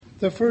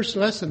The first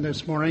lesson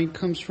this morning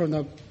comes from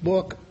the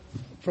book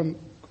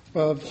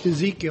of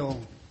Ezekiel.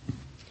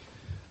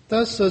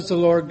 Thus says the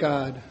Lord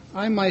God,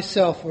 I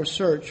myself will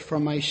search for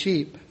my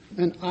sheep,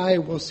 and I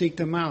will seek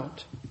them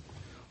out.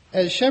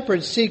 As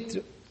shepherds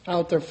seek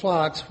out their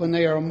flocks when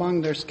they are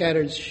among their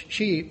scattered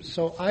sheep,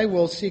 so I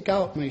will seek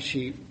out my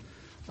sheep.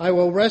 I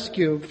will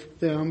rescue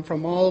them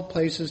from all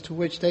places to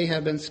which they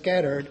have been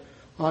scattered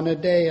on a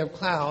day of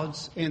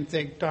clouds and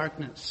thick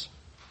darkness.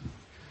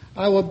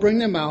 I will bring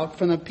them out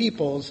from the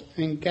peoples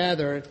and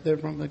gather them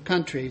from the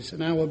countries,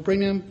 and I will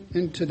bring them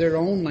into their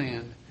own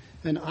land,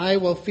 and I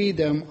will feed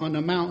them on the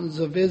mountains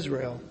of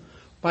Israel,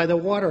 by the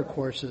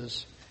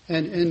watercourses,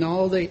 and in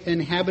all the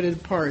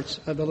inhabited parts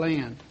of the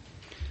land.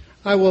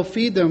 I will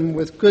feed them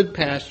with good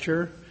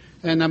pasture,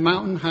 and the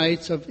mountain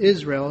heights of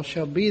Israel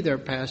shall be their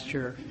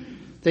pasture.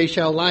 They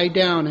shall lie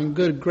down in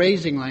good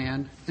grazing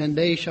land, and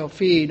they shall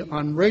feed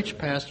on rich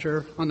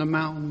pasture on the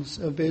mountains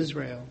of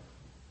Israel.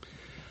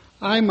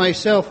 I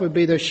myself will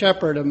be the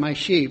shepherd of my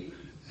sheep,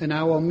 and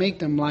I will make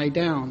them lie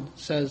down,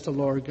 says the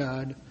Lord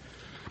God.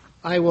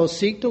 I will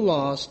seek the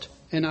lost,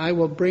 and I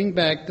will bring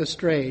back the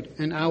strayed,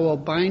 and I will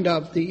bind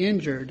up the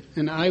injured,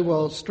 and I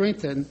will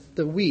strengthen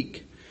the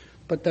weak.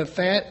 But the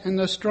fat and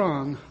the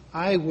strong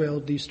I will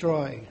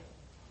destroy.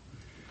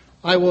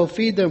 I will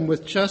feed them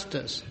with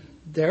justice.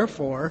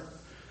 Therefore,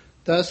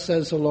 thus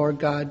says the Lord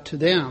God to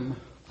them,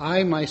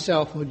 I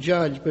myself will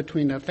judge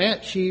between the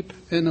fat sheep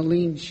and the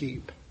lean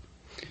sheep.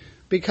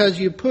 Because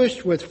you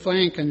pushed with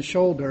flank and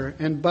shoulder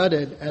and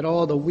butted at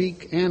all the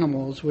weak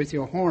animals with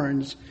your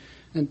horns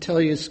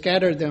until you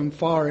scattered them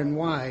far and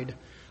wide,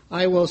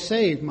 I will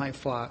save my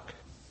flock,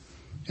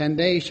 and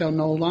they shall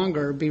no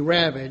longer be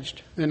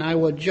ravaged, and I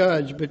will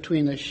judge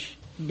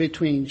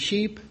between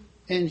sheep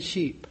and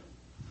sheep.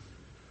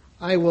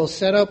 I will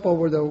set up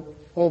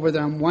over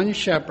them one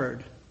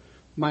shepherd,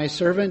 my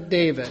servant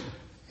David,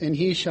 and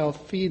he shall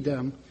feed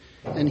them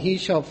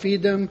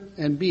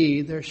and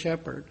be their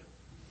shepherd.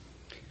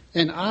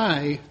 And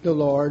I, the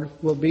Lord,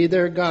 will be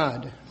their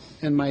God,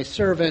 and my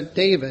servant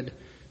David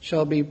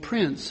shall be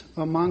prince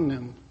among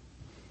them.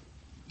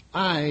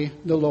 I,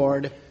 the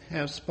Lord,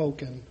 have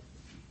spoken.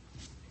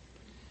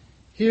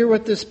 Hear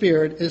what the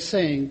Spirit is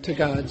saying to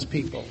God's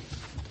people.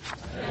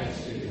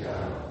 Thanks be to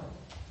God.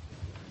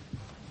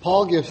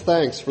 Paul gives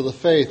thanks for the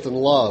faith and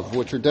love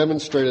which are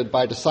demonstrated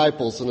by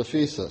disciples in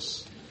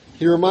Ephesus.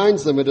 He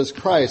reminds them it is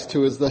Christ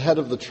who is the head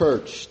of the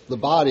church, the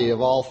body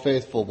of all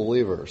faithful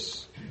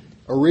believers.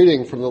 A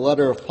reading from the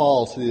letter of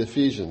Paul to the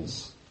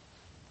Ephesians.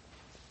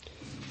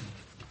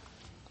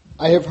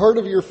 I have heard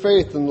of your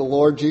faith in the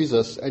Lord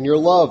Jesus and your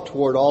love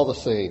toward all the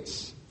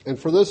saints. And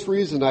for this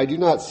reason I do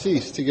not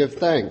cease to give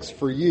thanks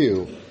for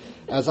you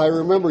as I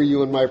remember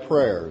you in my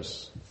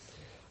prayers.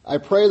 I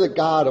pray that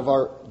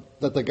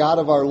the God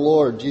of our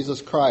Lord Jesus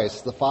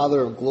Christ, the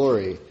Father of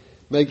glory,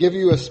 may give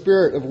you a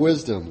spirit of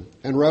wisdom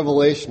and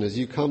revelation as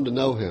you come to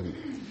know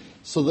him,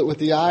 so that with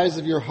the eyes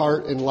of your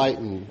heart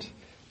enlightened,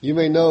 you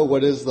may know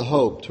what is the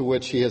hope to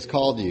which he has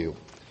called you,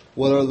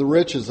 what are the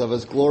riches of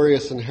his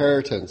glorious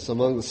inheritance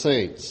among the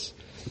saints,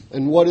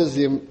 and what is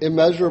the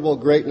immeasurable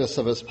greatness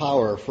of his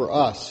power for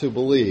us who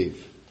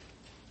believe,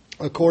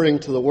 according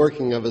to the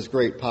working of his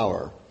great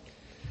power.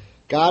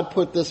 God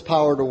put this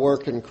power to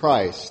work in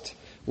Christ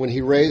when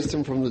he raised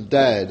him from the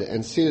dead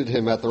and seated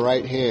him at the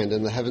right hand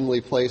in the heavenly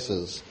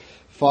places,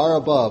 far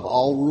above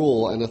all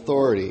rule and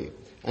authority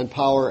and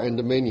power and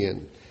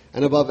dominion,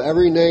 and above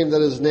every name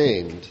that is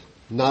named,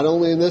 not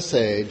only in this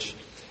age,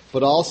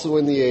 but also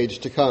in the age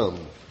to come.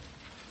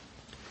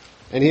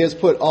 And he has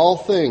put all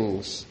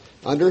things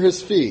under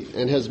his feet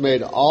and has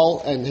made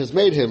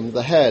him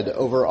the head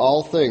over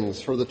all things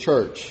for the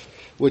church,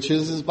 which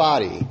is his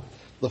body,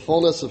 the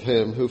fullness of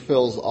him who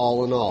fills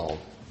all in all.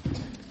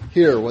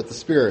 Hear what the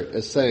Spirit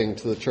is saying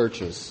to the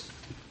churches.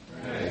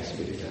 Thanks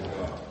be to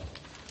God.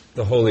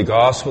 The Holy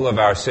Gospel of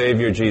our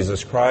Savior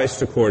Jesus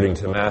Christ according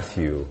to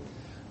Matthew.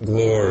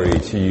 Glory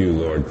to you,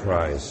 Lord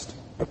Christ.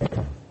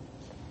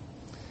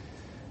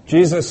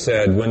 Jesus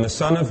said, when the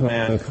Son of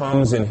Man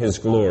comes in his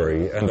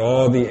glory and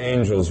all the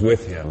angels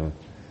with him,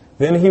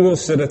 then he will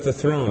sit at the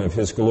throne of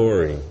his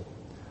glory.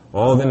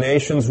 All the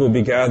nations will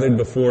be gathered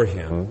before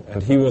him,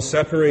 and he will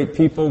separate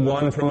people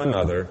one from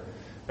another,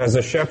 as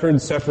a shepherd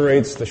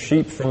separates the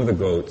sheep from the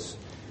goats,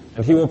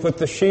 and he will put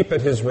the sheep at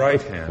his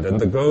right hand and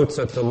the goats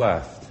at the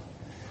left.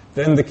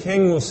 Then the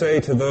king will say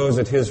to those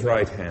at his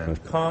right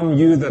hand, come,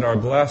 you that are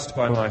blessed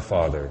by my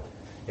Father,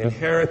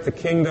 inherit the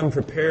kingdom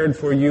prepared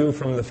for you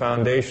from the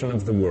foundation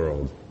of the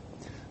world.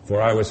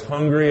 For I was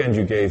hungry, and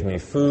you gave me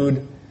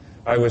food.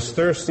 I was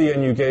thirsty,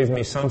 and you gave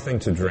me something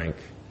to drink.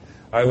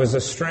 I was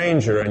a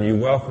stranger, and you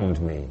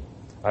welcomed me.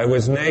 I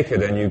was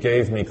naked, and you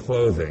gave me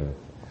clothing.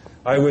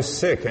 I was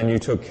sick, and you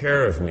took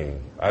care of me.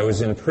 I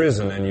was in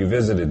prison, and you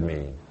visited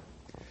me.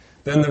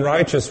 Then the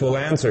righteous will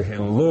answer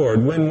him,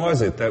 Lord, when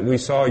was it that we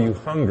saw you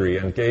hungry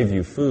and gave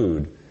you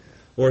food,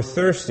 or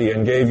thirsty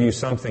and gave you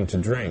something to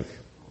drink?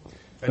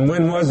 And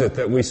when was it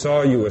that we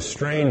saw you a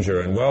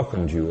stranger and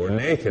welcomed you, or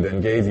naked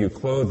and gave you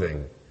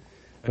clothing?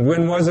 And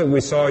when was it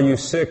we saw you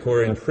sick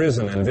or in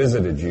prison and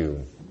visited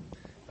you?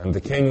 And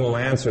the king will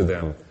answer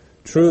them,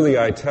 "Truly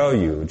I tell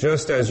you,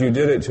 just as you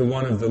did it to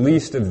one of the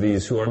least of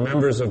these who are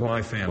members of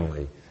my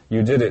family,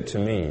 you did it to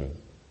me."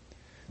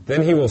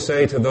 Then he will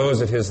say to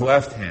those at his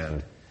left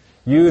hand,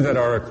 "You that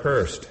are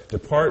accursed,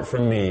 depart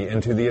from me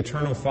into the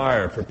eternal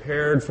fire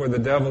prepared for the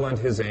devil and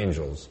his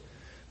angels.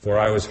 For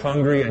I was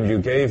hungry, and you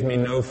gave me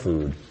no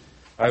food.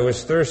 I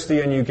was thirsty,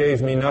 and you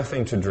gave me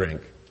nothing to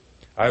drink.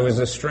 I was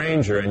a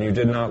stranger, and you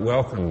did not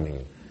welcome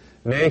me.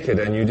 Naked,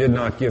 and you did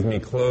not give me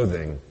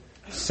clothing.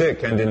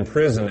 Sick and in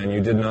prison, and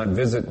you did not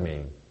visit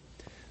me."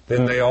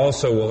 Then they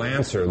also will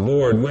answer,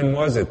 "Lord, when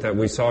was it that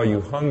we saw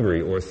you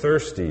hungry or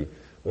thirsty,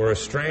 or a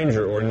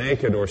stranger, or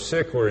naked, or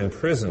sick, or in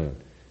prison,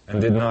 and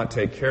did not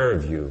take care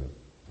of you?"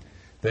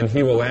 Then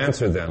he will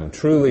answer them,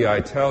 "Truly I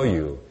tell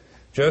you,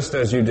 just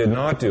as you did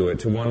not do it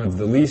to one of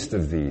the least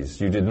of these,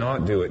 you did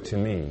not do it to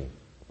me.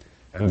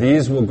 And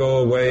these will go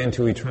away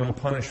into eternal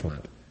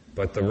punishment,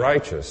 but the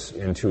righteous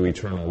into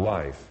eternal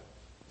life."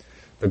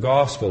 The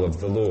Gospel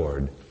of the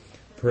Lord.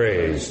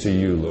 Praise to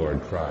you,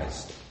 Lord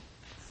Christ.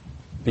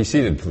 Be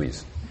seated,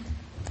 please.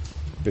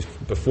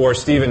 Before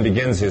Stephen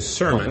begins his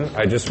sermon,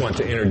 I just want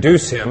to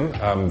introduce him.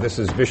 This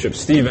is Bishop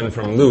Stephen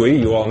from Lui.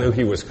 You all knew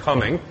he was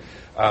coming.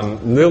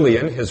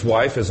 Lillian, his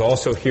wife, is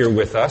also here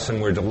with us,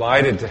 and we're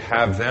delighted to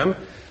have them.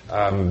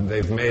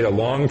 They've made a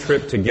long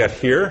trip to get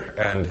here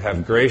and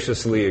have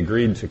graciously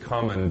agreed to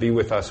come and be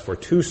with us for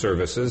 2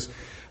 services.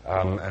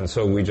 And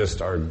so we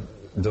just are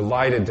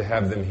delighted to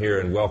have them here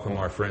and welcome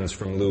our friends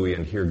from Lui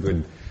and hear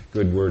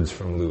good words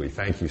from Lui.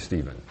 Thank you,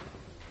 Stephen.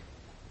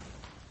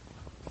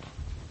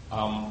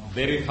 I'm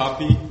very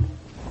happy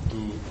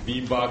to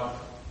be back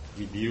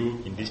with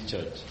you in this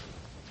church.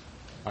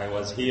 I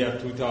was here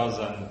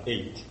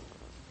 2008.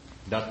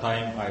 That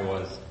time I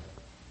was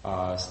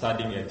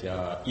studying at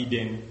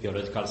Eden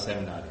Theological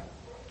Seminary.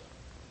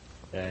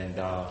 And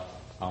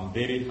I'm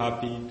very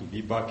happy to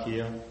be back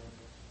here.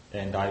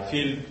 And I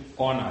feel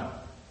honored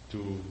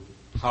to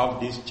have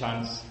this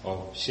chance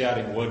of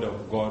sharing Word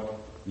of God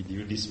with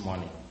you this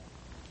morning.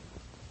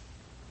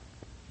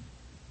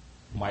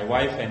 My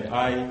wife and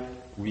I,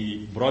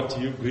 we brought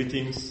you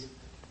greetings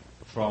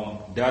from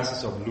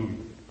Diocese of Lui.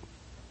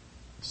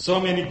 So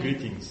many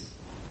greetings.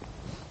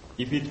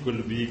 If it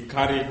could be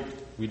carried,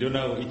 we don't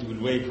know it will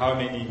weigh how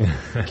many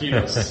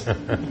kilos.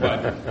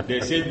 But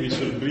they said we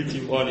should greet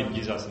you all in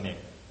Jesus' name.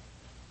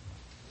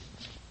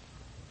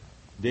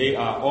 They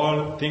are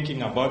all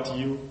thinking about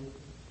you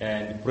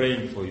and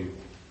praying for you.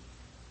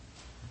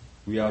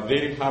 We are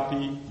very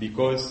happy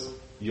because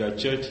your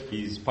church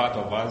is part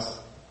of us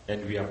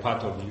and we are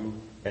part of you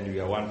and we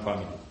are one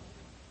family.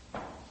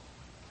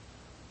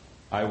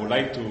 I would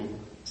like to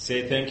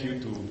say thank you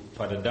to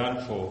Father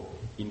Dan for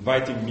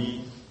inviting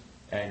me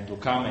and to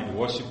come and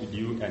worship with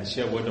you and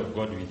share Word of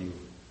God with you.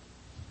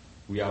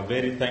 We are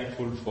very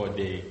thankful for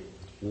the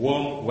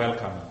warm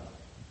welcome.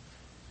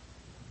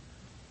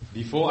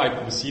 Before I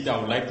proceed, I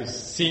would like to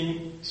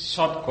sing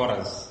short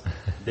chorus.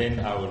 Then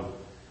I will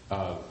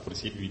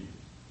proceed with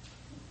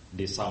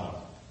the sermon.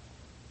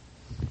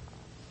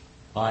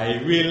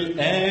 I will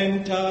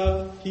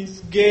enter his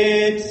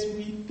gates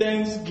with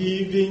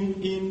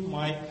thanksgiving in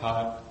my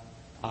heart.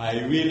 I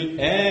will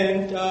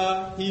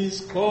enter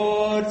his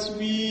courts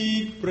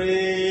with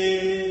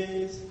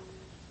praise.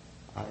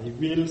 I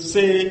will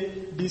say,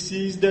 this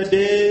is the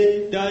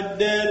day that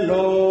the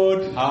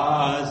Lord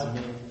has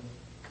made.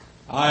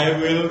 I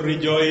will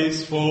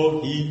rejoice,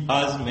 for he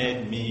has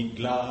made me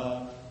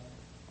glad.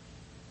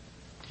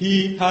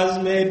 He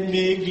has made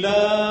me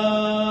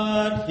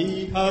glad.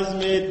 He has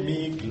made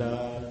me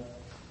glad.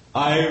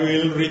 I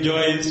will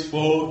rejoice,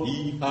 for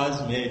he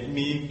has made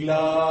me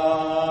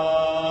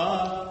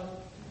glad.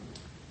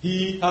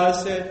 He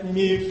has set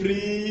me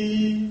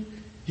free.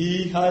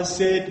 He has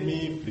set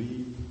me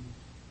free.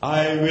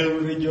 I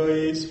will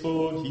rejoice,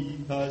 for he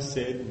has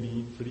set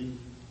me free.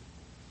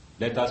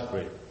 Let us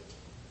pray.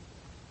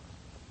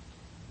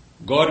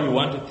 God, we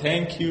want to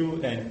thank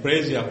you and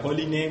praise your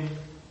holy name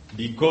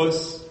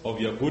because of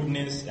your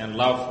goodness and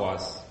love for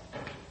us.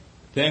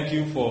 Thank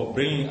you for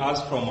bringing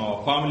us from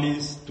our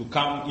families to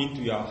come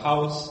into your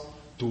house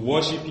to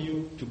worship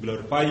you, to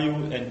glorify you,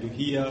 and to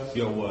hear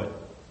your word.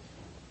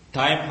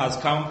 Time has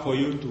come for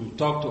you to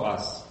talk to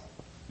us.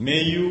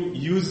 May you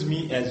use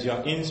me as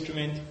your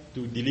instrument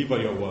to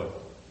deliver your word.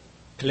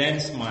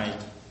 Cleanse my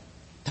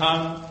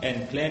tongue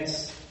and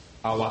cleanse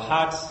our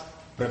hearts.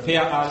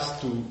 Prepare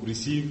us to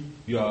receive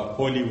your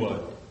holy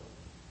word.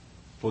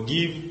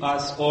 Forgive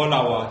us all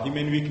our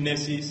human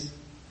weaknesses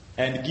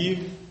and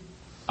give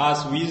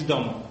us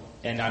wisdom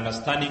and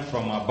understanding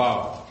from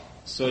above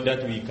so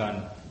that we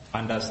can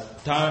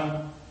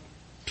understand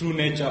true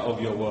nature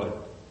of your word.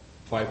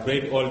 For I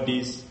prayed all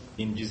this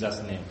in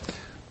Jesus' name.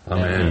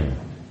 Amen.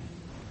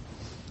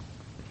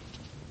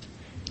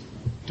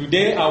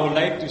 Today I would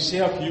like to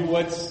share a few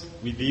words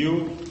with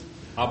you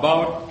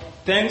about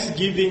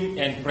thanksgiving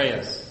and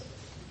prayers.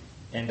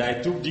 And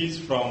I took this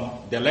from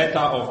the letter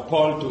of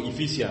Paul to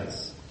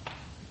Ephesians.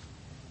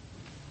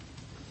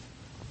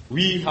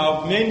 We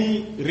have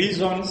many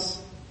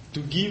reasons to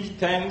give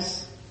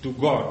thanks to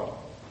God.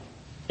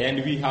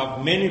 And we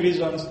have many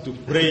reasons to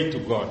pray to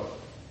God.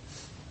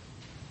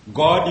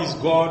 God is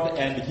God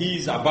and He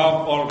is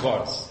above all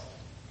gods.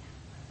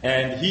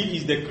 And He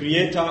is the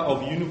creator of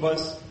the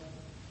universe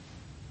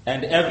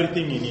and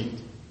everything in it.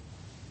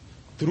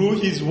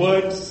 Through His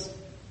words,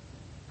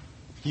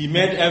 He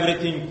made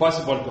everything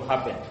possible to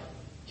happen.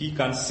 He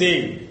can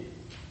say,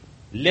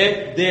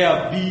 "Let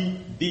there be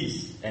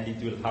this," and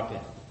it will happen.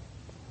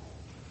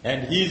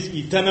 And His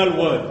eternal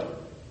word,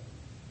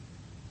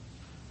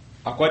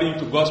 according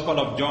to Gospel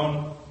of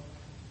John,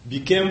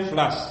 became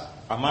flesh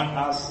among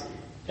us,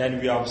 and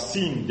we have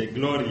seen the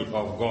glory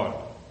of God,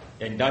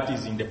 and that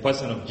is in the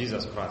person of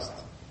Jesus Christ.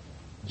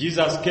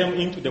 Jesus came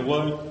into the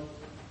world,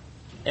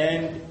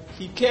 and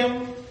He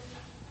came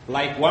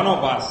like one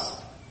of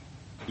us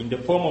in the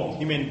form of a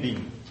human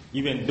being,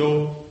 even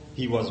though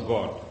He was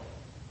God.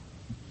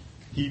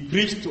 He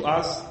preached to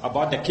us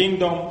about the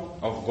kingdom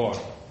of God.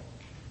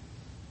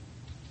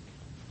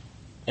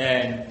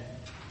 And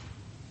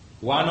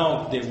one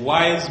of the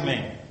wise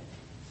men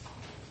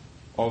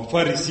of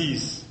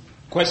Pharisees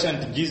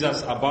questioned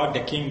Jesus about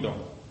the kingdom.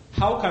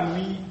 How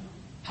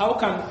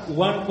can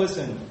one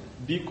person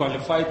be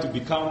qualified to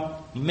become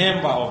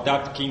member of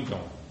that kingdom?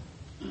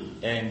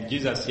 And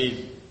Jesus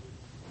said,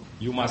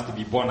 "You must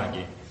be born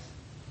again."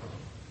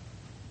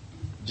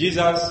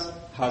 Jesus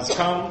has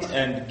come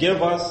and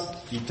gave us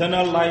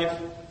eternal life,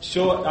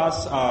 showed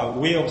us a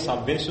way of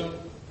salvation,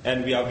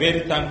 and we are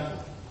very thankful.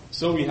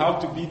 So we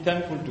have to be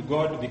thankful to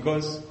God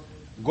because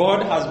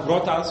God has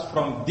brought us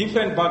from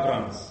different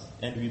backgrounds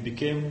and we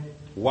became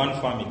one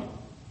family,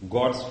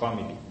 God's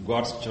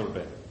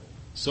children.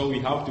 So we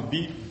have to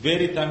be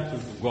very thankful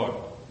to God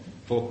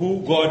for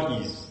who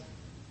God is.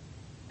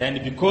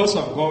 And because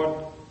of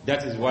God,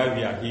 that is why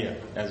we are here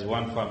as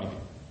one family.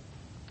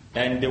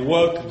 And the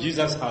work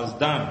Jesus has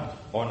done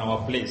on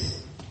our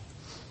place,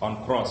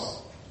 on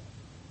cross.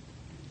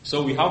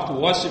 So we have to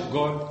worship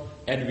God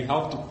and we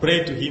have to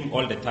pray to Him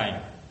all the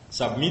time,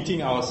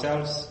 submitting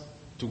ourselves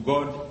to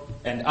God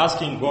and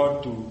asking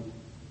God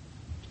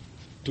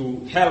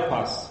to help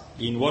us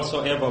in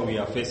whatsoever we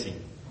are facing.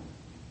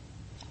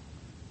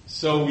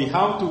 So we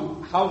have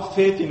to have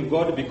faith in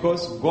God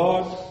because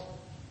God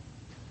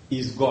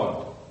is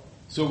God.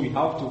 So we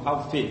have to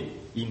have faith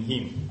in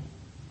Him.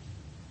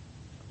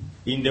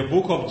 In the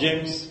book of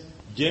James,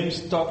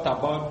 James talked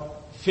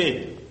about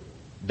faith,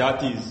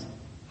 that is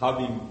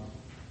having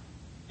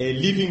a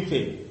living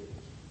faith,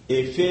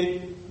 a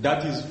faith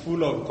that is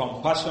full of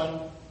compassion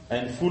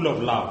and full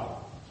of love,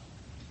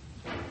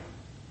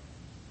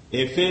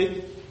 a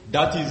faith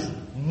that is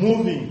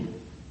moving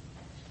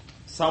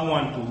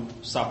someone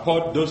to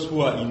support those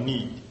who are in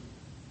need.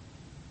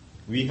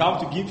 We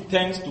have to give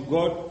thanks to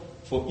God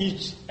for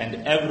each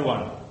and every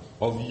one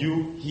of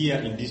you here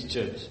in this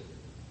church,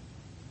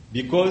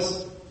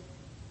 because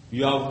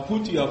you have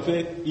put your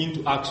faith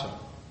into action,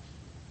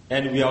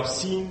 and we have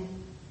seen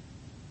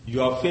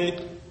your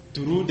faith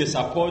through the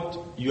support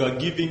you are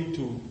giving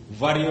to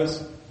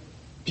various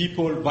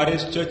people,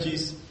 various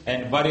churches,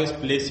 and various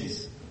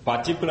places,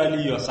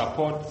 particularly your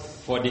support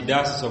for the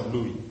Diocese of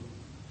Lui.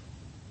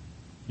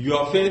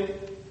 Your faith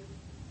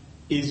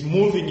is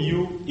moving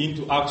you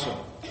into action.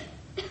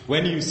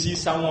 When you see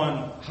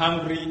someone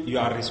hungry, you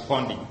are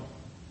responding.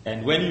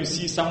 And when you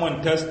see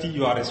someone thirsty,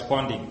 you are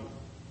responding.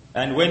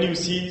 And when you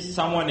see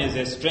someone as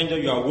a stranger,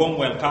 you are warm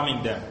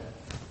welcoming them.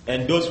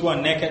 And those who are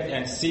naked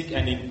and sick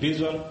and in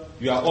prison,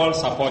 you are all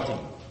supporting.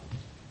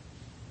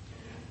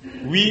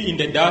 We in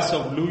the Diocese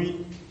of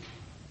Lui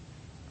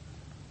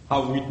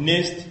have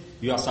witnessed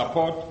your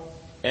support,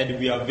 and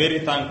we are very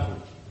thankful.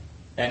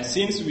 And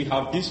since we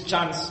have this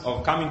chance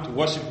of coming to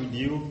worship with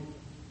you,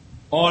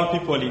 all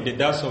people in the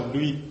Diocese of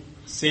Lui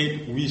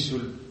said we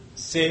should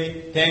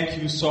say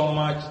thank you so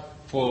much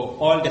for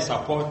all the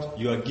support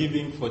you are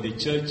giving for the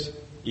church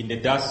in the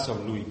Diocese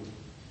of Lui,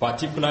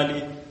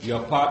 particularly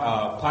your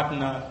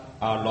partner,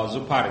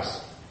 Lozu Parish.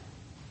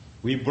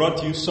 We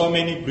brought you so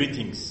many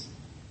greetings.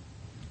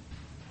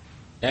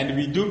 And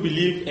we do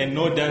believe and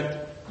know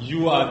that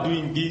you are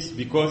doing this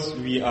because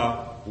we are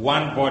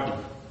one body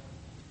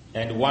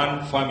and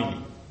one family,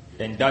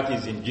 and that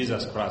is in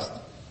Jesus Christ.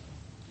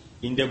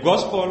 In the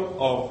Gospel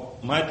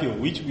of Matthew,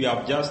 which we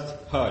have just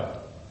heard,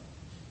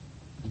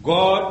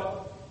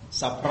 God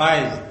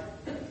surprised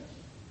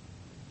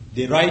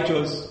the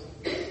righteous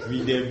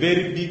with a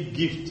very big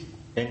gift,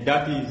 and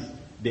that is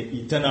the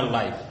eternal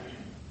life.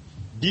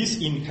 This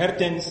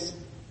inheritance,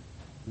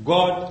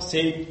 God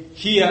said,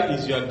 "Here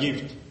is your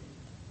gift."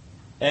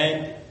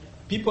 And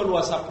people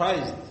were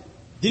surprised.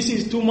 "This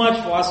is too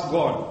much for us,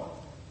 God.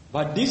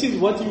 But this is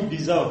what you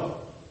deserve.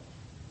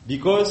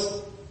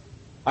 Because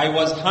I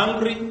was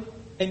hungry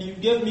and you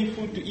gave me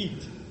food to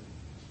eat.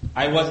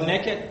 I was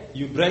naked,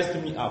 you dressed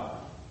me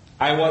up.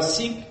 I was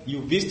sick,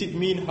 you visited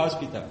me in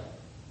hospital.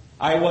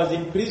 I was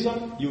in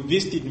prison, you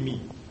visited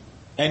me.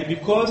 And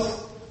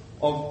because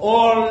of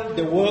all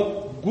the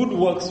good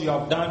works you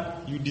have done,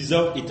 you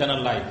deserve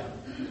eternal life."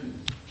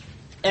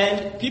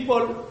 And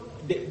people,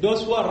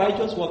 those who are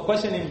righteous, were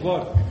questioning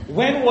God,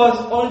 "When was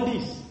all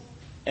this?"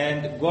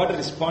 And God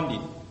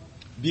responded,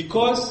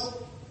 because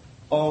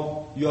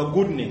of your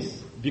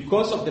goodness,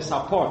 because of the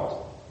support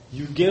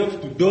you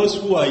gave to those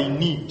who are in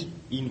need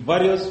in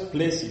various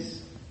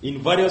places,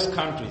 in various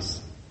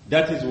countries.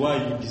 That is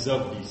why you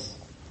deserve this.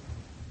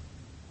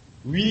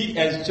 We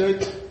as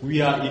church,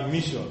 we are in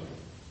mission.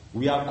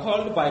 We are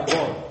called by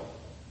God,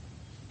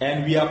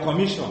 and we are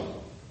commissioned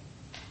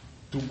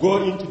to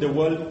go into the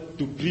world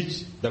to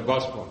preach the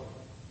gospel.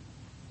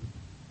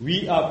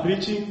 We are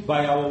preaching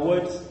by our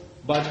words,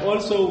 but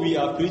also we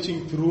are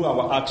preaching through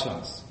our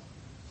actions.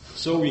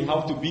 So we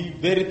have to be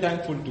very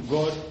thankful to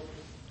God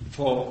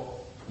for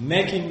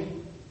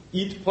making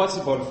it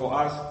possible for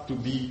us to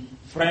be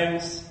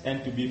friends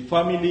and to be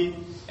family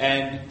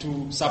and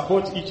to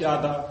support each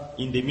other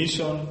in the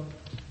mission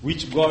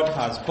which God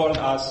has called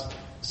us,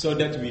 so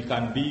that we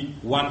can be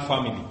one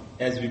family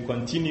as we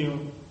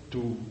continue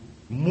to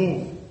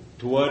move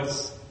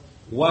towards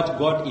what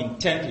God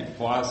intended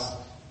for us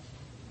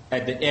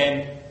at the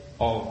end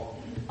of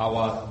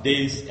our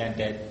days and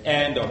at the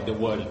end of the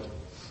world.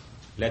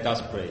 Let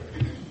us pray.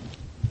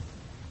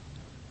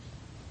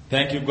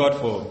 Thank you, God,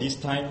 for this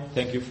time.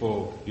 Thank you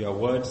for your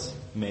words.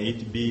 May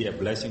it be a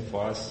blessing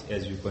for us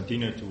as we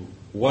continue to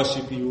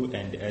worship you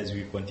and as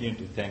we continue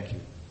to thank you.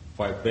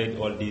 For I pray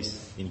all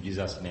this in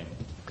Jesus' name.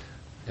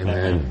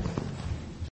 Amen.